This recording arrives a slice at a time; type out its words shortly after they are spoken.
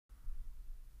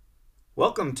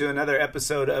Welcome to another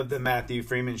episode of the Matthew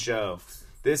Freeman Show.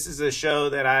 This is a show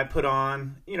that I put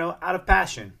on, out of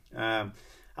passion. I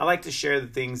like to share the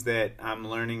things that I'm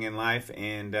learning in life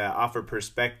and offer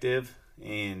perspective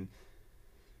and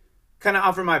kind of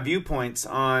offer my viewpoints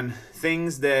on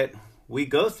things that we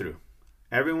go through.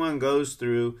 Everyone goes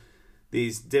through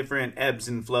these different ebbs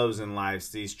and flows in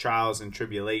life, these trials and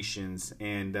tribulations.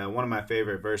 And one of my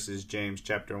favorite verses, James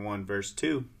chapter 1, verse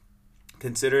 2,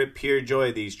 consider it pure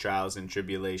joy, these trials and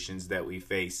tribulations that we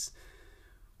face.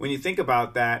 When you think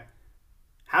about that,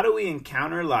 how do we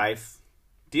encounter life,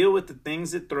 deal with the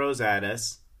things it throws at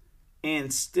us,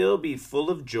 and still be full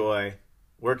of joy,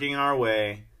 working our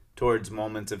way towards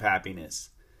moments of happiness?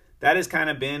 That has kind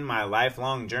of been my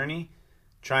lifelong journey,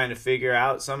 trying to figure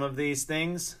out some of these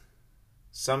things.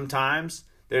 Sometimes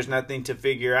there's nothing to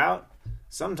figure out.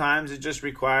 Sometimes it just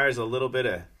requires a little bit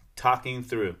of talking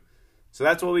through. So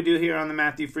that's what we do here on the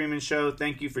Matthew Freeman Show.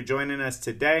 Thank you for joining us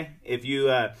today. If you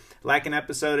like an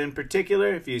episode in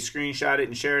particular, if you screenshot it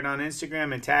and share it on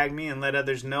Instagram and tag me and let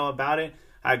others know about it,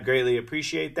 I'd greatly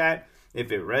appreciate that. If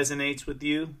it resonates with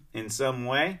you in some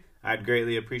way, I'd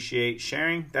greatly appreciate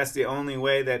sharing. That's the only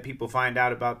way that people find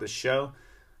out about the show.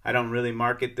 I don't really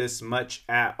market this much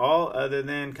at all other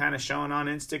than kind of showing on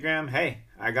Instagram, hey,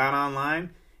 I got online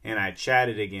and I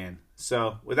chatted again.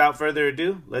 So without further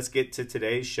ado, let's get to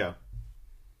today's show.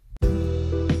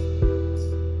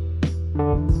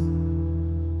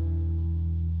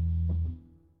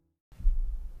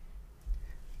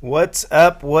 What's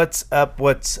up? What's up?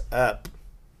 What's up?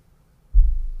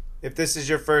 If this is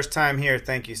your first time here,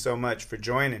 thank you so much for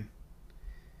joining.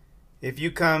 If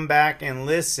you come back and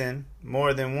listen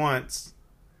more than once,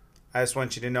 I just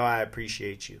want you to know I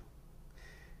appreciate you.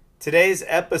 Today's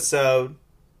episode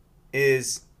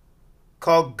is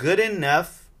called Good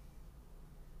Enough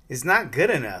is Not Good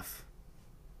Enough.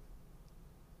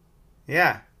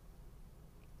 Yeah.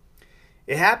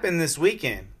 It happened this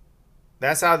weekend.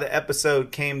 That's how the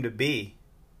episode came to be.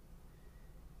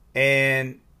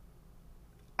 And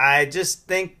I just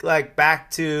think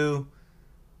back to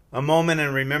a moment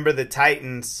and remember the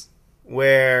Titans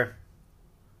where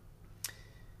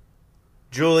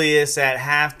Julius at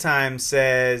halftime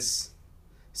says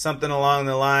something along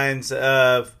the lines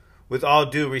of, "With all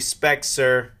due respect,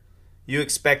 sir, you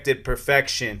expected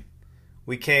perfection.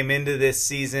 We came into this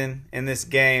season and this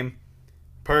game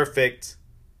perfect.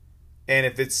 And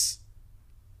if it's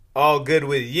all good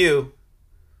with you,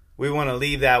 we want to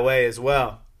leave that way as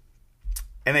well."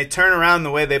 And they turn around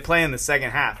the way they play in the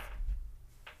second half.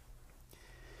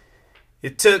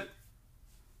 It took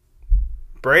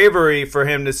bravery for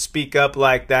him to speak up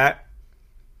like that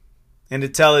and to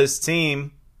tell his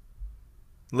team,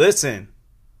 listen,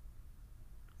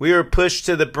 we were pushed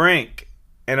to the brink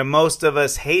and most of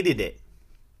us hated it.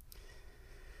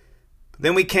 But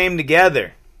then we came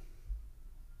together.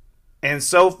 And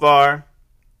so far,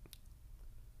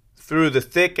 through the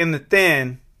thick and the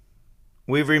thin,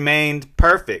 we've remained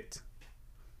perfect.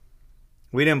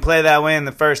 We didn't play that way in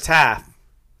the first half,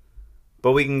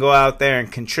 but we can go out there and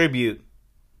contribute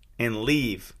and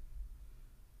leave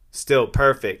still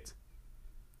perfect.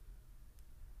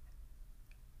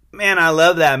 Man, I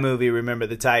love that movie, Remember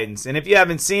the Titans. And if you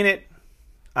haven't seen it,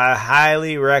 I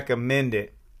highly recommend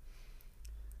it.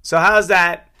 So how does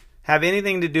that have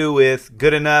anything to do with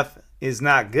good enough is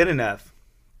not good enough?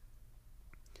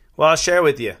 Well, I'll share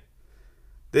with you.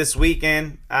 This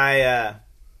weekend, I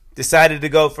decided to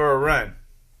go for a run.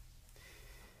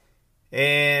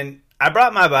 And I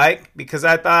brought my bike because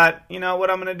I thought, you know what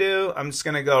I'm going to do? I'm just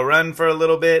going to go run for a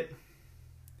little bit.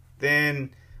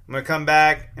 Then I'm going to come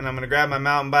back and I'm going to grab my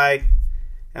mountain bike.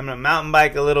 I'm going to mountain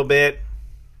bike a little bit.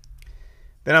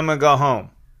 Then I'm going to go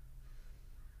home.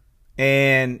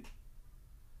 And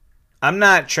I'm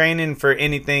not training for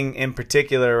anything in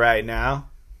particular right now.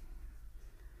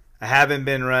 I haven't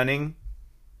been running.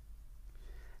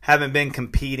 Haven't been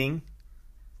competing.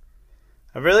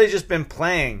 I've really just been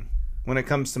playing when it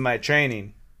comes to my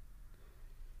training.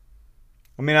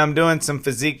 I mean, I'm doing some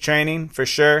physique training for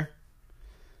sure.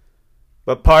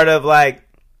 But part of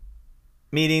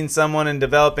meeting someone and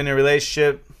developing a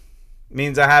relationship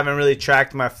means I haven't really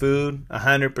tracked my food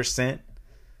 100%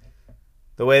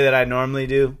 the way that I normally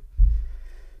do.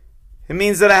 It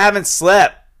means that I haven't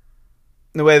slept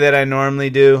the way that I normally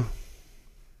do.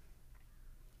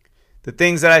 The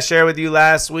things that I shared with you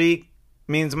last week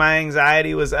means my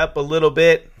anxiety was up a little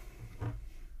bit.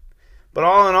 But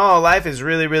all in all, life is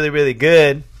really, really, really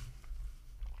good.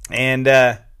 And,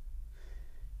 I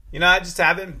just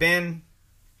haven't been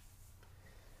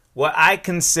what I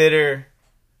consider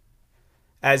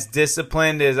as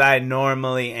disciplined as I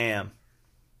normally am.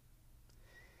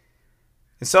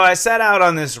 And so I set out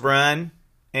on this run.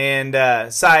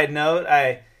 And side note,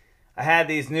 I had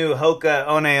these new Hoka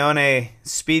One One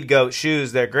Speed Goat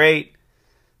shoes. They're great,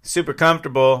 super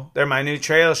comfortable. They're my new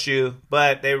trail shoe,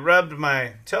 but they rubbed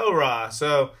my toe raw.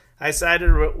 So I decided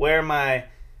to wear my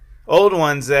old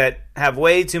ones that have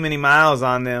way too many miles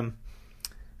on them.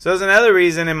 So there's another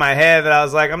reason in my head that I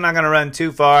was like, I'm not going to run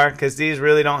too far because these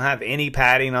really don't have any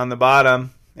padding on the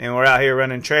bottom. And we're out here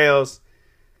running trails.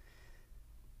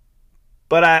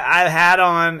 But I had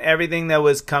on everything that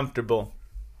was comfortable.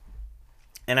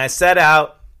 And I set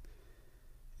out,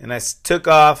 and I took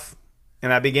off,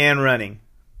 and I began running.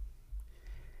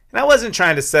 And I wasn't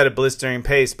trying to set a blistering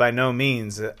pace by no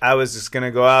means. I was just going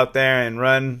to go out there and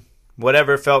run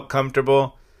whatever felt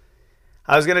comfortable.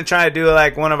 I was going to try to do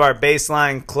like one of our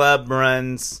baseline club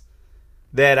runs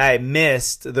that I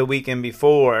missed the weekend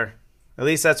before. At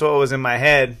least that's what was in my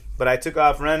head. But I took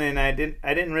off running. I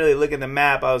didn't really look at the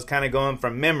map. I was kind of going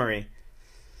from memory.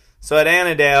 So at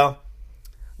Annandale,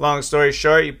 long story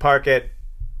short, you park at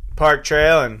Park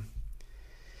Trail and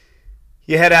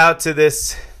you head out to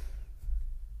this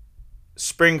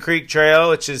Spring Creek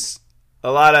Trail, which is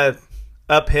a lot of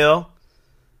uphill,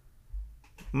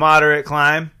 moderate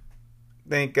climb. I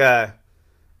think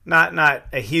not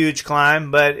a huge climb,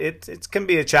 but it can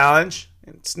be a challenge.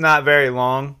 It's not very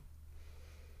long.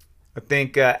 I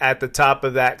think at the top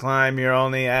of that climb, you're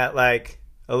only at like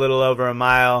a little over a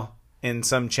mile in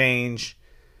some change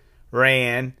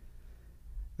ran.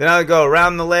 Then I would go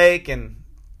around the lake and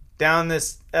down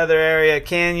this other area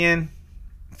canyon.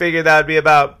 Figured that would be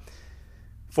about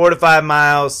 4 to 5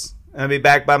 miles. And I'd be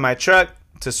back by my truck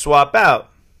to swap out.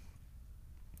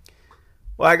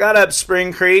 Well, I got up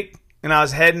Spring Creek and I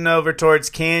was heading over towards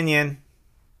Canyon.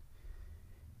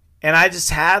 And I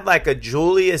just had like a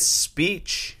Julius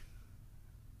speech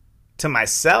to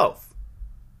myself.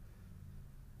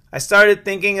 I started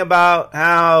thinking about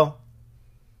how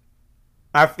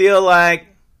I feel like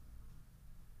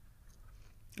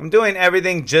I'm doing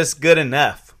everything just good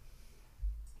enough.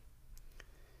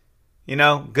 You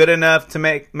know, good enough to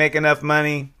make enough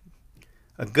money,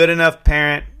 a good enough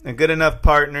parent, a good enough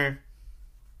partner.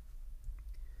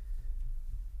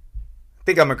 I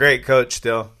think I'm a great coach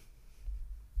still.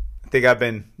 I think I've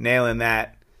been nailing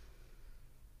that.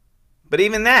 But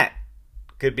even that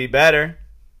could be better.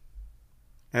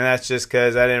 And that's just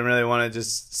because I didn't really want to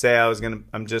just say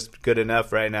I'm just good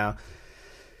enough right now.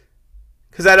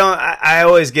 Because I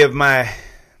always give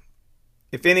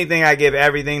if anything, I give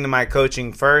everything to my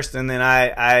coaching first, and then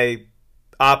I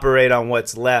operate on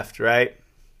what's left, right?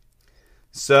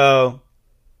 So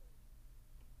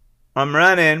I'm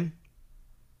running.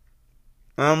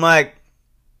 And I'm like,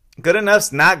 good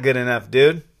enough's not good enough,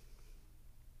 dude.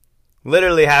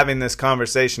 Literally having this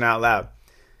conversation out loud.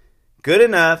 Good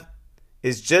enough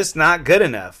is just not good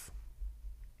enough.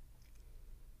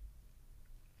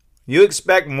 You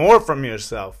expect more from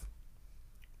yourself.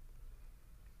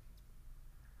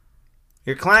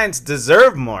 Your clients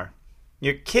deserve more.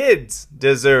 Your kids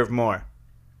deserve more.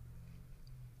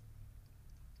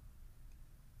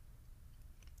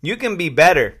 You can be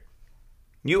better.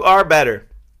 You are better.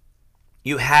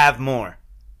 You have more.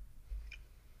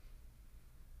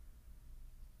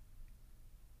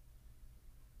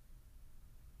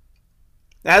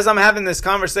 As I'm having this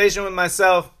conversation with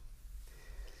myself,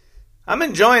 I'm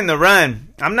enjoying the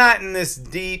run. I'm not in this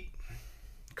deep,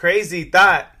 crazy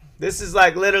thought. This is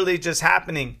like literally just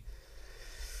happening.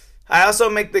 I also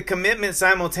make the commitment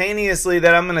simultaneously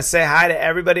that I'm going to say hi to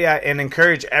everybody and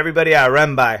encourage everybody I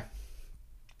run by.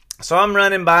 So I'm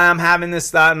running by, I'm having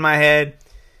this thought in my head,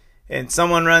 and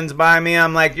someone runs by me,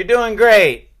 I'm like, you're doing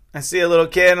great. I see a little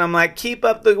kid, and I'm like, keep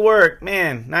up the work.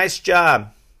 Man, nice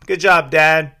job. Good job,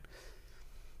 Dad.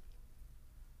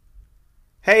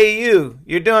 Hey,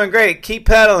 you're doing great. Keep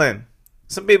pedaling.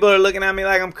 Some people are looking at me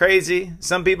like I'm crazy.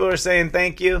 Some people are saying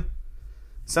thank you.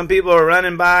 Some people are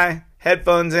running by,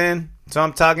 headphones in, so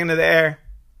I'm talking to the air.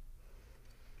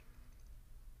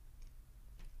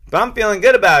 But I'm feeling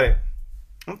good about it.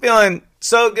 I'm feeling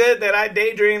so good that I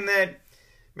daydream that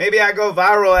maybe I go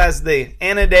viral as the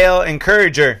Annandale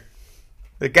encourager.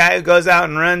 The guy who goes out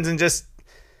and runs and just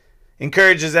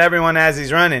encourages everyone as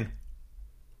he's running.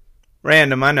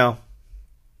 Random, I know.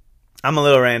 I'm a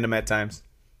little random at times.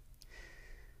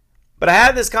 But I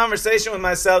had this conversation with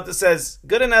myself that says,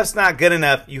 good enough's not good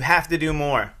enough. You have to do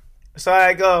more. So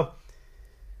I go,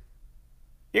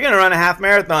 you're going to run a half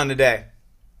marathon today.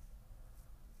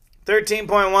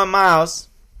 13.1 miles.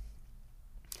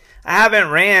 I haven't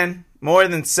ran more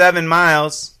than 7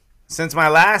 miles since my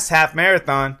last half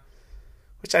marathon,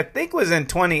 which I think was in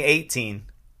 2018.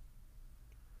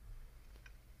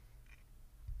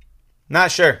 Not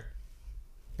sure.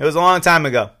 It was a long time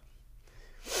ago.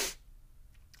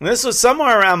 And this was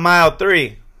somewhere around mile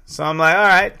 3. So I'm like, all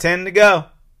right, 10 to go.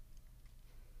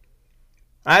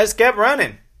 I just kept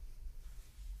running.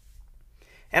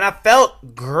 And I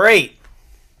felt great.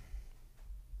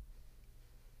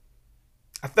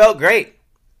 I felt great.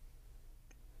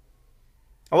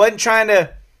 I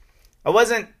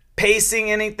wasn't pacing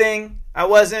anything. I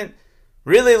wasn't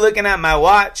really looking at my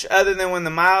watch other than when the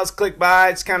miles clicked by.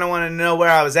 I just kind of wanted to know where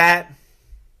I was at.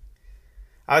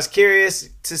 I was curious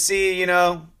to see,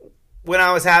 when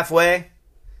I was halfway.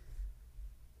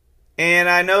 And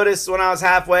I noticed when I was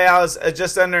halfway, I was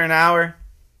just under an hour.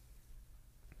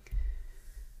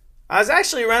 I was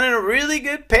actually running a really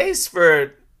good pace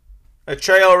for a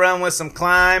trail run with some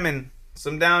climb and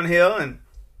some downhill. And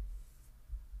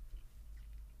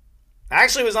I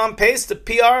actually was on pace to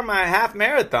PR my half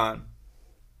marathon.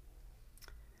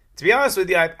 To be honest with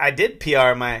you, I did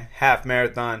PR my half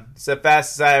marathon. It's the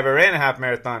fastest I ever ran a half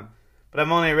marathon. But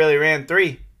I've only really ran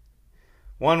 3.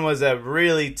 One was a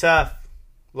really tough,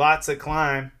 lots of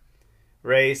climb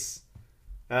race.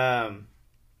 And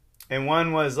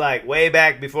one was like way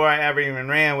back before I ever even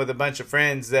ran with a bunch of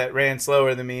friends that ran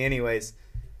slower than me anyways.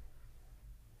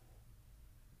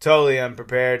 Totally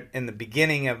unprepared in the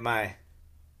beginning of my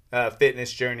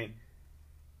fitness journey.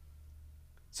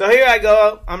 So here I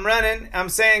go. I'm running. I'm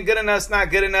saying good enough's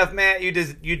not good enough, Matt. You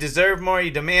deserve more.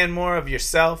 You demand more of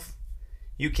yourself.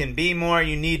 You can be more.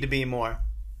 You need to be more.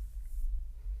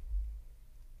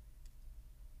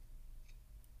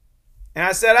 And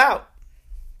I set out.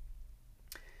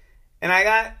 And I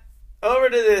got over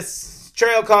to this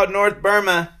trail called North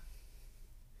Burma.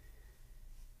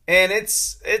 And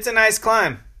it's a nice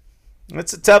climb.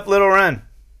 It's a tough little run.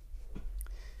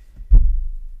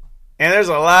 And there's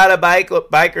a lot of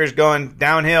bikers going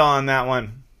downhill on that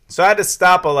one. So I had to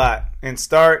stop a lot and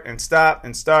start and stop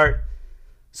and start.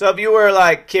 So if you were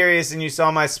like curious and you saw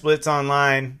my splits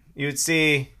online, you would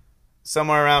see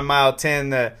somewhere around mile 10,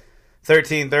 the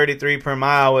 13:33 per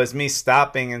mile was me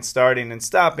stopping and starting and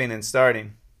stopping and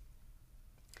starting.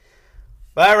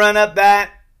 But I run up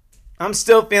that. I'm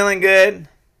still feeling good.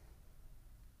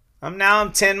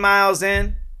 I'm 10 miles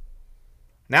in.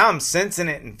 Now I'm sensing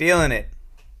it and feeling it.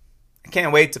 I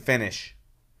can't wait to finish.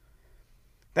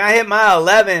 Then I hit mile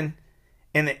 11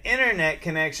 and the internet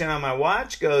connection on my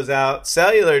watch goes out.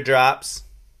 Cellular drops,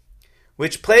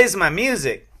 which plays my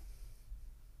music.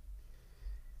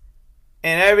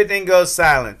 And everything goes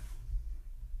silent.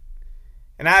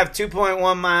 And I have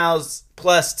 2.1 miles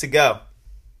plus to go.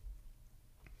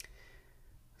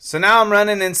 So now I'm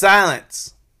running in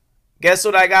silence. Guess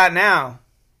what I got now?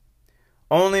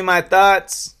 Only my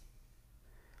thoughts.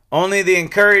 Only the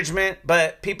encouragement,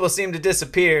 but people seem to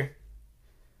disappear.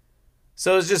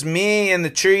 So it's just me and the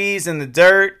trees and the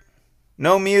dirt.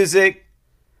 No music.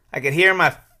 I could hear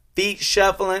my feet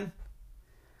shuffling.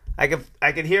 I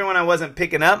could hear when I wasn't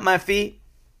picking up my feet.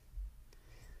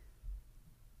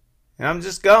 And I'm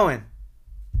just going.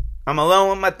 I'm alone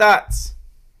with my thoughts.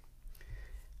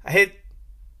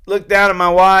 Look down at my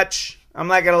watch. I'm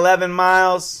like at 11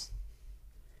 miles.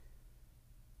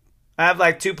 I have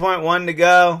like 2.1 to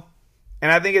go.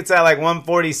 And I think it's at like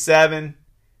 147.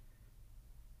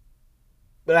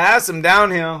 But I have some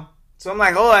downhill. So I'm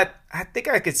like, I think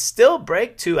I could still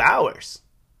break 2 hours.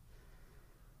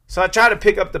 So I try to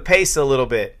pick up the pace a little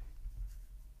bit.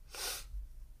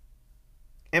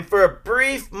 And for a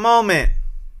brief moment,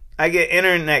 I get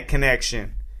internet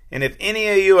connection. And if any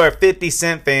of you are 50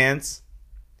 Cent fans,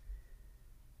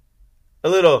 a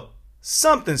little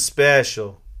something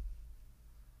special.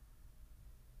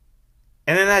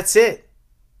 And then that's it.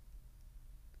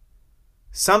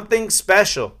 Something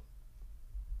special.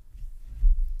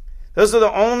 Those are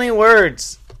the only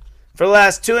words for the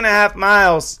last 2.5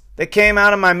 miles that came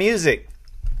out of my music.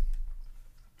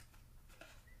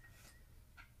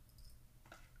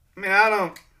 I mean,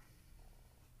 I'm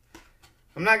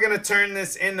not going to turn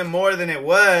this into more than it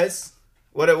was.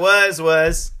 What it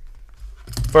was,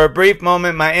 for a brief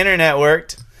moment, my internet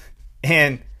worked,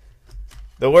 and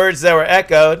the words that were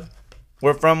echoed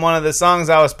were from one of the songs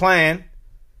I was playing,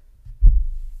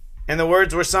 and the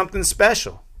words were something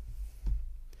special.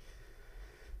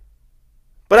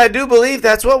 But I do believe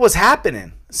that's what was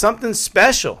happening. Something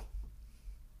special.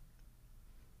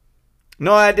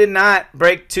 No, I did not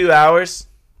break 2 hours,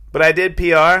 but I did PR.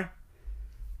 I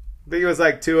think it was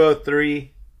like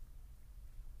 2:03.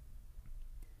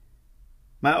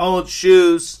 My old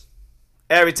shoes,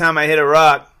 every time I hit a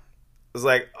rock, it was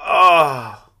like,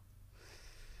 oh.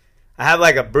 I have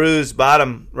like a bruised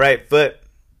bottom right foot,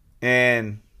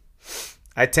 and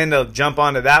I tend to jump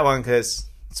onto that one because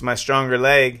it's my stronger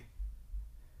leg.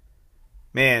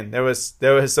 man, there was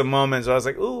some moments where I was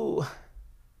like, ooh.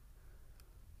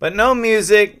 But no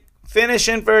music,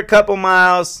 finishing for a couple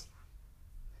miles.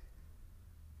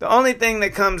 The only thing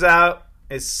that comes out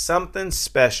is something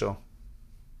special.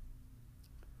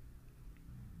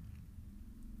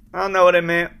 I don't know what it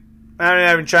meant. I'm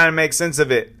not even trying to make sense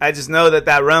of it. I just know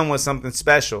that run was something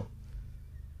special.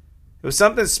 It was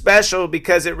something special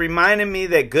because it reminded me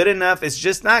that good enough is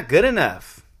just not good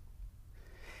enough.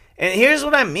 And here's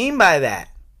what I mean by that.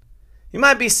 You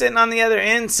might be sitting on the other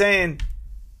end saying,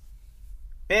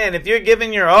 man, if you're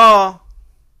giving your all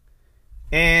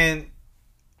and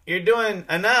you're doing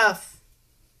enough,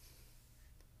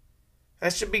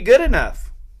 that should be good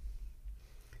enough.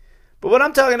 But what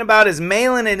I'm talking about is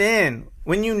mailing it in.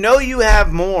 When you know you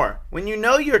have more. When you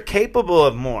know you're capable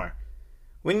of more.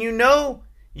 When you know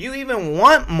you even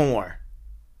want more.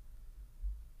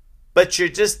 But you're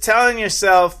just telling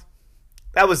yourself,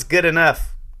 that was good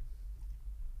enough.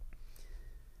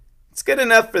 It's good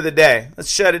enough for the day. Let's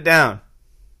shut it down.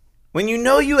 When you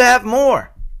know you have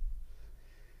more.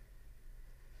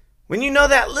 When you know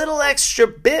that little extra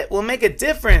bit will make a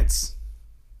difference.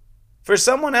 For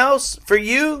someone else, for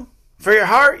you, for your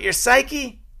heart, your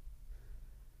psyche,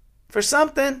 for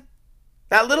something,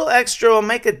 that little extra will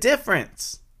make a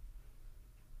difference.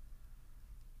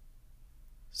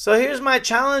 So here's my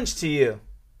challenge to you.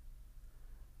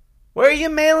 Where are you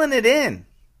mailing it in?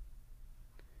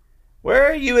 Where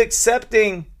are you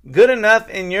accepting good enough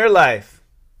in your life?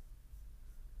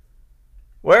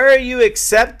 Where are you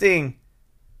accepting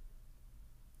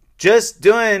just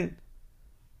doing,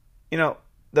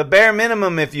 the bare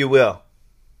minimum, if you will?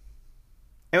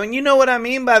 And when you know what I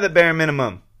mean by the bare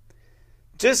minimum,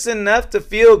 just enough to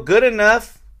feel good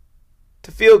enough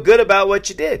to feel good about what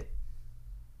you did.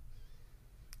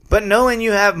 But knowing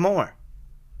you have more.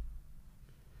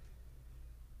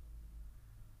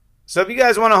 So if you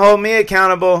guys want to hold me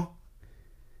accountable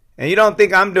and you don't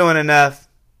think I'm doing enough,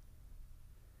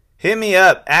 hit me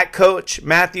up at Coach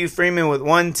Matthew Freeman with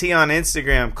 1T on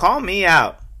Instagram. Call me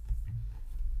out.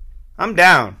 I'm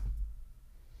down.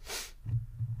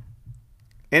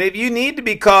 And if you need to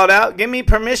be called out, give me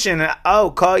permission.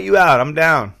 I'll call you out. I'm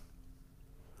down.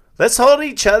 Let's hold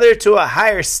each other to a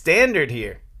higher standard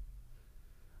here.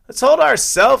 Let's hold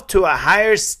ourselves to a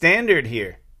higher standard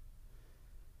here.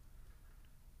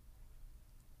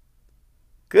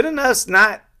 Good enough's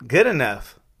not good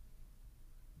enough.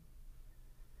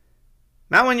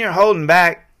 Not when you're holding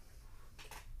back.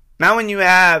 Not when you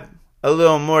have a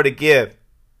little more to give.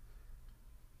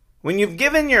 When you've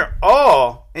given your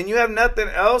all and you have nothing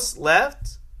else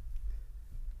left,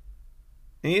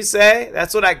 and you say,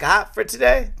 that's what I got for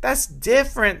today, that's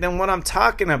different than what I'm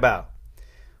talking about.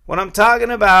 What I'm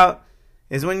talking about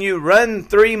is when you run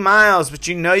 3 miles, but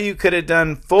you know you could have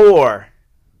done 4.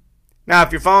 Now,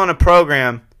 if you're following a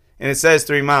program and it says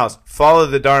 3 miles, follow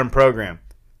the darn program.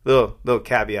 Little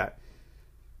caveat.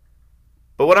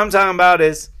 But what I'm talking about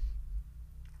is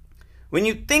when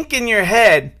you think in your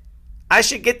head, I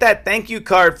should get that thank you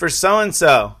card for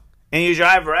so-and-so, and you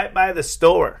drive right by the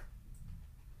store.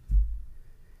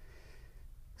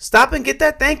 Stop and get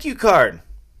that thank you card.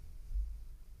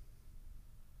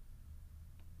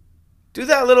 Do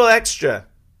that little extra.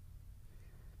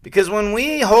 Because when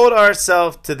we hold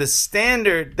ourselves to the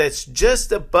standard that's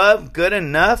just above good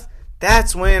enough,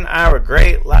 that's when our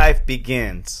great life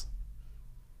begins.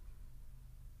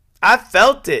 I've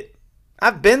felt it.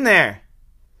 I've been there.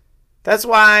 That's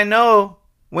why I know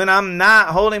when I'm not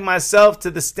holding myself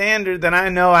to the standard that I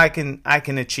know I can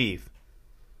achieve.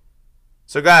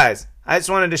 So guys, I just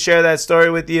wanted to share that story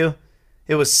with you.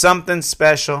 It was something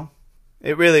special.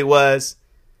 It really was.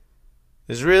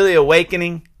 It was really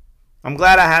awakening. I'm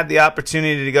glad I had the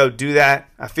opportunity to go do that.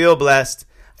 I feel blessed.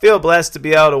 I feel blessed to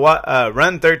be able to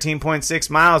run 13.6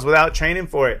 miles without training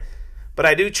for it. But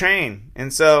I do train,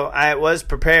 and so I was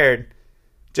prepared.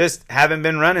 Just haven't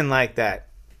been running like that.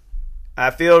 I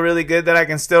feel really good that I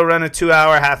can still run a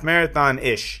 2-hour half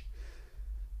marathon-ish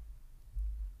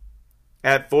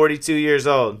at 42 years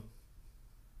old.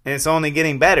 And it's only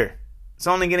getting better. It's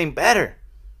only getting better.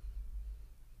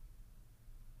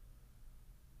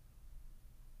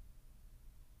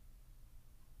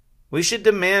 We should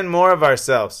demand more of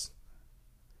ourselves.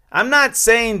 I'm not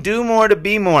saying do more to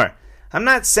be more. I'm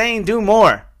not saying do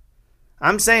more.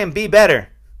 I'm saying be better.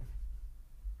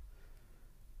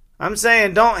 I'm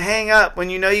saying don't hang up when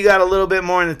you know you got a little bit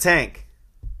more in the tank.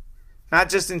 Not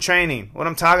just in training. What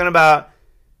I'm talking about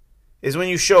is when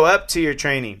you show up to your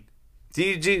training. Do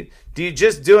you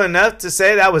just do enough to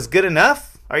say that was good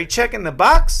enough? Are you checking the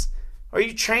box? Or are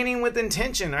you training with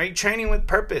intention? Are you training with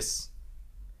purpose?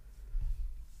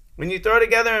 When you throw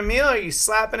together a meal, are you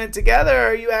slapping it together, or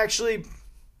are you actually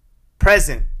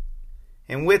present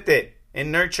and with it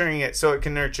and nurturing it so it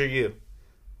can nurture you?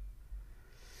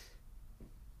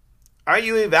 Are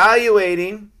you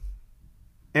evaluating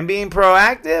and being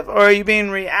proactive, or are you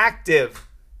being reactive?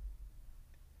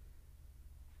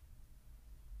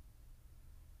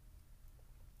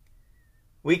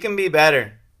 We can be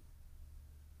better.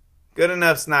 Good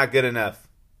enough's not good enough.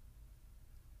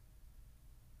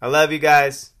 I love you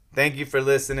guys. Thank you for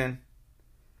listening.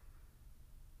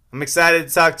 I'm excited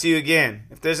to talk to you again.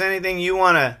 If there's anything you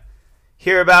want to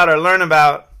hear about or learn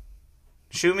about,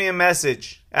 shoot me a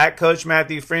message at Coach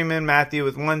Matthew Freeman, Matthew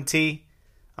with 1 T,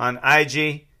 on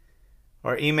IG,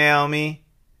 or email me,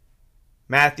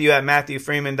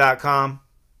 Matthew@MatthewFreeman.com.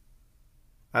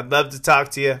 I'd love to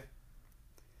talk to you.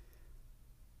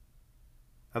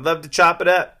 I'd love to chop it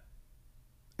up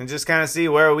and just kind of see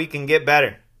where we can get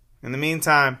better. In the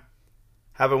meantime,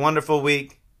 have a wonderful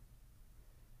week.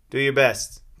 Do your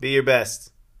best. Be your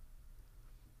best.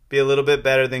 Be a little bit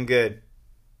better than good.